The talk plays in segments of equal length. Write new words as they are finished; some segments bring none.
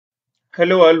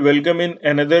Hello all, welcome in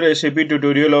another SAP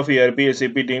tutorial of ERP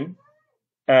SAP team.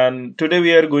 And today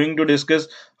we are going to discuss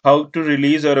how to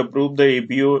release or approve the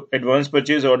APO, Advanced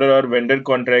Purchase Order or Vendor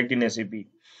Contract in SAP.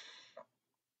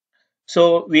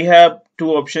 So we have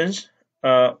two options.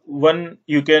 One,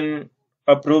 you can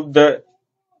approve the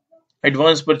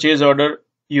Advanced Purchase Order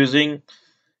using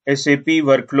SAP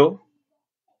workflow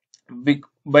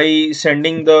by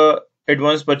sending the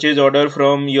Advanced Purchase Order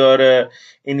from your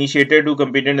initiator to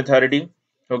competent authority.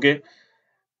 Okay,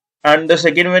 and the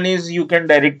second one is you can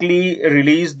directly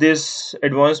release this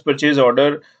advanced purchase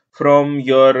order from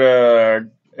your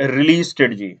release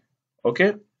strategy,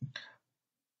 okay,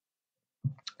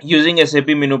 using SAP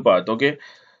menu path. Okay,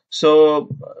 so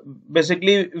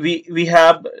basically we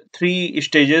have three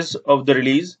stages of the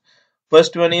release.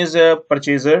 First one is a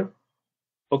purchaser,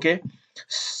 okay,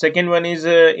 second one is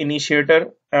a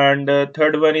initiator, and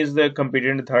third one is the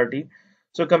competent authority.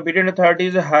 So competent authority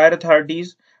is higher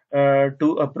authorities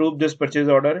to approve this purchase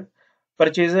order.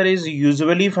 Purchaser is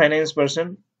usually finance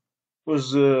person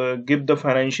who's give the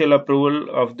financial approval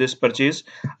of this purchase,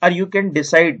 or you can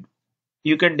decide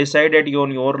at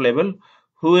your level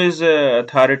who is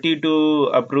authority to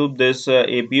approve this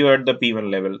APO at the P1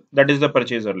 level, that is the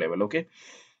purchaser level. Okay,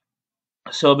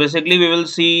 so basically we will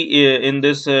see in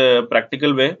this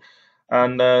practical way,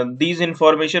 and these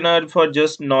information are for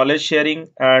just knowledge sharing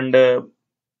and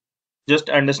just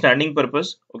understanding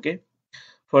purpose. Okay,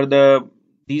 for the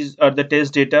these are the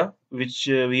test data which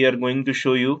we are going to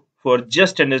show you for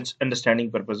just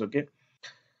understanding purpose. Okay,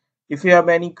 if you have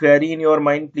any query in your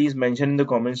mind, please mention in the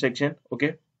comment section.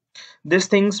 Okay, these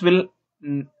things will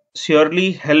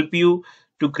surely help you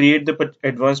to create the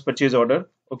advanced purchase order.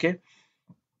 Okay,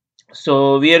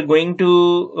 so we are going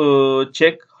to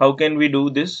check how can we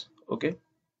do this. Okay,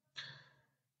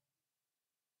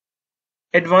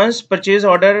 advanced purchase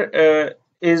order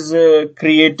is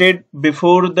created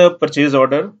before the purchase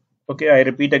order. Okay, I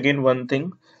repeat again one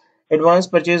thing.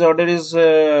 Advanced purchase order is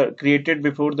created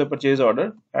before the purchase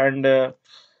order, and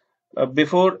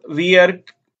before we are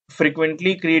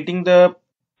frequently creating the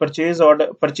purchase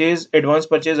advanced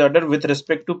purchase order with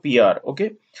respect to PR.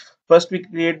 Okay, first we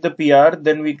create the PR,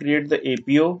 then we create the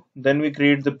APO, then we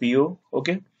create the PO.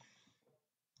 Okay,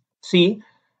 see,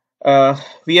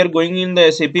 we are going in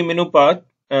the SAP menu path,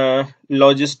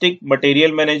 logistic,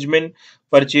 material management,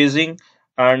 purchasing,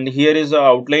 and here is the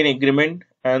outline agreement.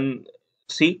 And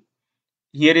see,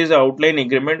 here is the outline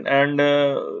agreement, and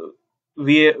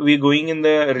we going in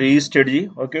the release strategy.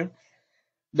 Okay,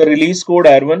 the release code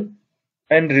R1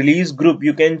 and release group.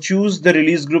 You can choose the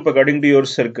release group according to your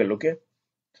circle. Okay,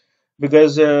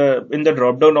 because in the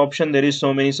drop down option there is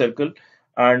so many circle,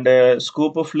 and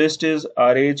scope of list is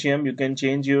RHM. You can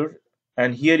change your,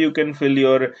 and here you can fill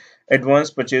your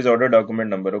advanced purchase order document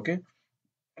number. Okay,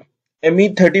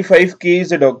 ME35K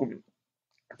is a document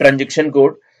transaction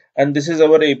code, and this is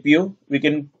our APO. We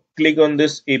can click on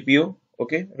this APO.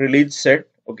 Okay, release set.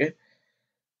 Okay,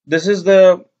 this is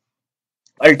the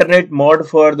alternate mode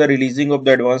for the releasing of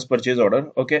the advanced purchase order.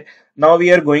 Okay, now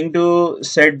we are going to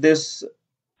set this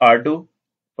R2.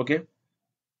 Okay,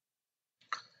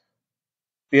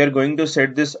 we are going to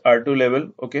set this R2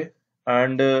 level. Okay,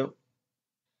 and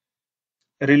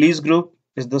release group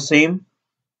is the same.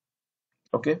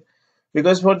 Okay,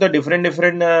 because for the different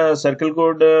circle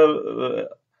code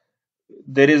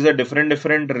there is a different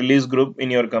release group in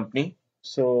your company,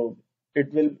 so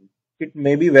it will, it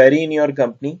may be vary in your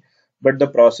company, but the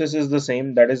process is the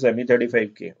same, that is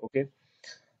ME35K. Okay,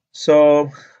 so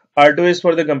R2 is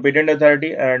for the competent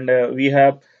authority, and we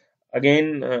have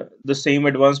again the same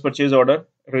advanced purchase order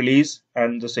release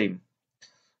and the same.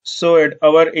 So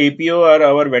our APO or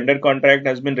our vendor contract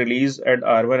has been released at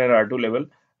R1 and R2 level,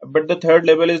 but the third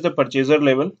level is the purchaser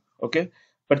level. Okay,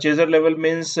 purchaser level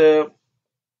means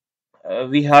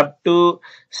we have to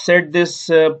set this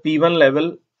P1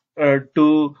 level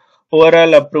to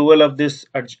overall approval of this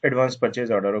advanced purchase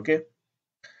order. Okay,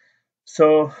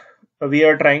 so we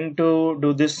are trying to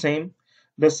do this same.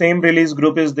 The same release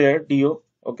group is there, TO.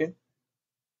 Okay,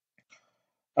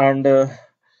 and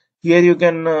here you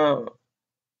can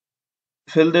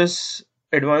fill this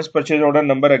advanced purchase order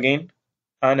number again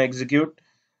and execute.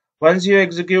 Once you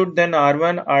execute, then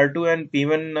R1, R2 and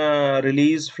P1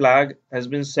 release flag has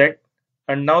been set,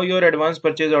 and now your advanced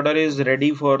purchase order is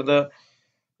ready for the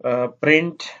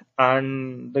print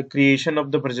and the creation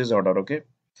of the purchase order. Okay,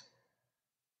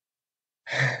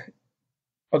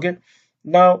 okay,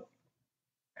 now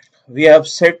we have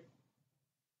set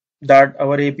that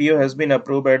our APO has been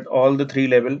approved at all the three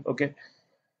level. Okay,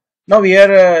 now we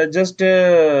are just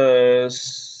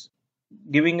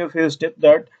giving a few steps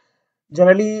that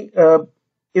generally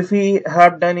if we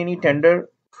have done any tender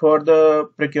for the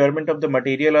procurement of the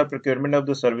material or procurement of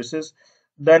the services,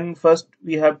 then first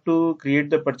we have to create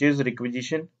the purchase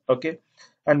requisition. Okay,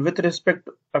 and with respect,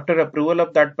 after approval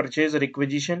of that purchase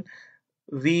requisition,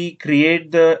 we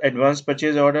create the advance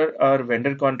purchase order or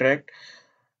vendor contract.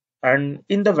 And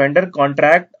in the vendor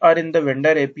contract or in the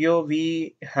vendor APO,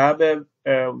 we have a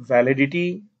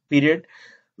validity period.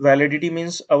 Validity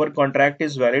means our contract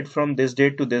is valid from this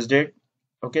date to this date.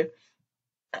 Okay,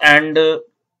 and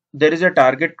there is a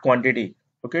target quantity.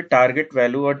 Okay, target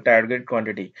value or target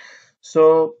quantity.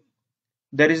 So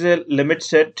there is a limit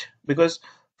set, because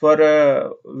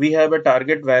for we have a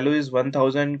target value is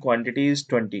 1000, quantity is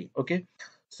 20. Okay,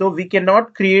 so we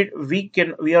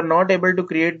are not able to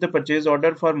create the purchase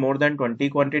order for more than 20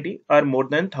 quantity or more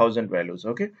than 1000 values.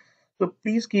 Okay, so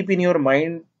please keep in your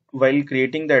mind while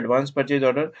creating the advance purchase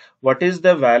order, what is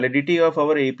the validity of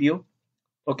our APO.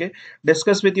 Okay,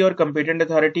 discuss with your competent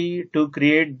authority to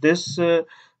create this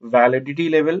validity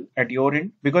level at your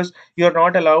end, because you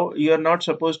are not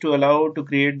supposed to allow to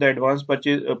create the advance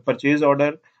purchase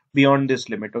order beyond this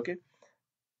limit. Okay,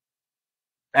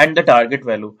 and the target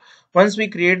value, once we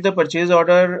create the purchase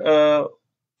order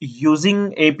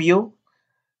using APO,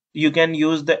 you can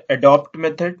use the adopt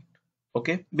method.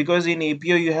 Okay, because in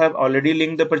APO you have already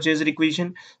linked the purchase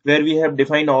requisition where we have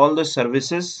defined all the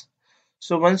services.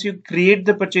 So once you create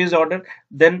the purchase order,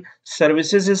 then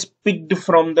services is picked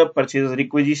from the purchase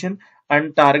requisition,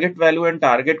 and target value and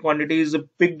target quantity is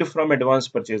picked from advance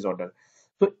purchase order.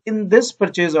 So in this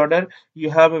purchase order, you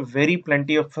have a very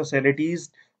plenty of facilities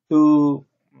to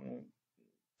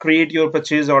create your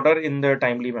purchase order in the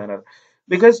timely manner.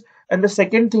 Because, and the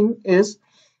second thing is,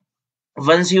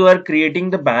 once you are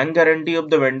creating the bank guarantee of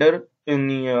the vendor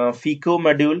in FICO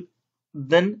module,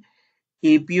 then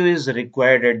APO is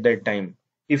required at that time.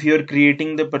 If you are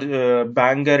creating the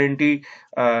bank guarantee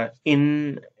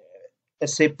in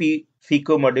SAP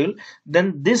FICO module,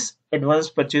 then this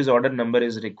advanced purchase order number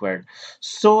is required.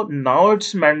 So now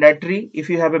it's mandatory. If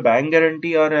you have a bank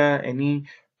guarantee or any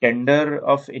tender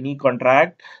of any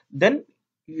contract, then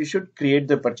you should create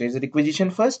the purchase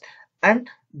requisition first, and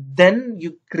then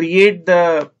you create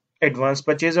the advanced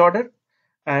purchase order.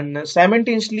 And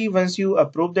simultaneously, once you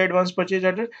approve the advanced purchase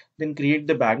order, then create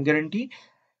the bank guarantee,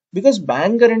 because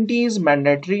bank guarantee is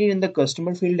mandatory in the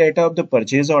customer field data of the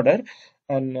purchase order,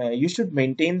 and you should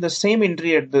maintain the same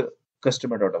entry at the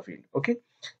customer data field. Okay,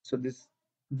 so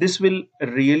this will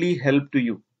really help to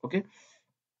you. Okay,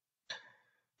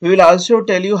 we will also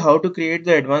tell you how to create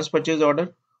the advanced purchase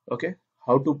order. Okay,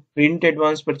 how to print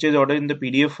advanced purchase order in the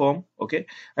PDF form. Okay,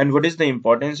 and what is the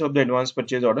importance of the advanced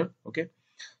purchase order. Okay,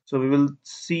 so we will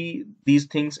see these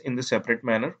things in the separate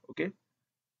manner. Okay,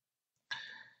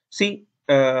 see,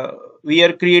 we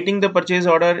are creating the purchase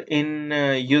order in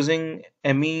using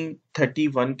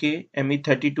ME31K,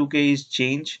 ME32K is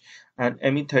change, and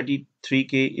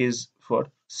ME33K is for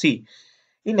C.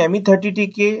 In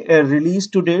ME30K, release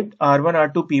to date R1,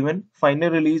 R2, P1,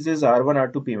 final release is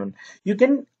R1, R2, P1. You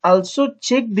can also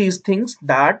check these things,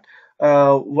 that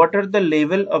what are the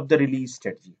level of the release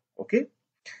strategy. Okay,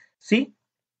 see,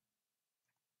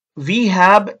 we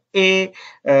have a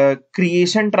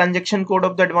creation transaction code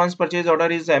of the advance purchase order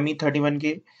is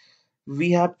ME31K.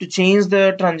 We have to change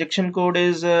the transaction code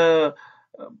is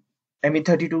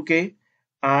ME32K,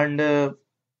 and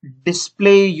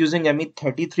display using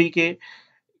ME33K.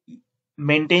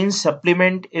 Maintain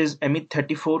supplement is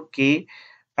ME34K,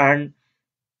 and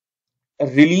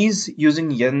release using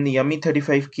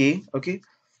ME35K. Okay,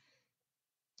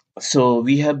 so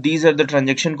we have, these are the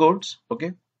transaction codes.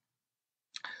 Okay,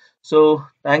 so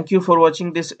thank you for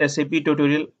watching this SAP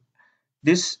tutorial.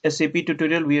 This SAP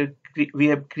tutorial we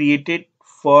have created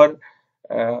for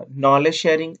knowledge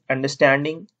sharing,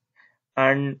 understanding,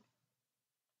 and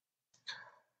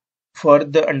for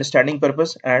the understanding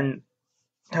purpose. And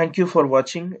thank you for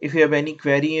watching. If you have any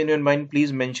query in your mind,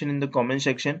 please mention in the comment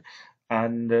section.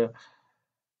 And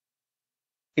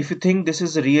if you think this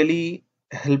is a really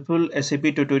helpful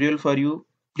SAP tutorial for you,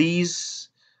 please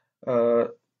uh,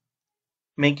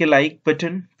 make a like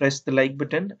button, press the like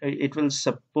button. It will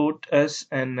support us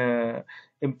and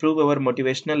improve our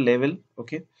motivational level.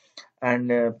 Okay,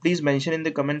 and please mention in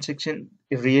the comment section,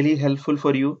 really helpful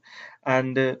for you.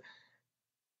 And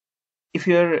if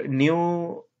you're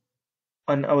new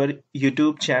on our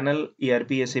YouTube channel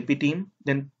ERP SAP team,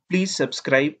 then please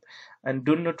subscribe, and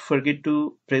do not forget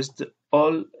to press the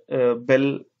all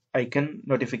bell icon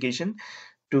notification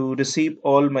to receive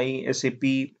all my SAP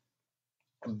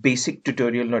basic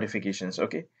tutorial notifications.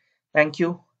 Okay, thank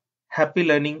you, happy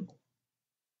learning,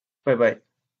 bye bye.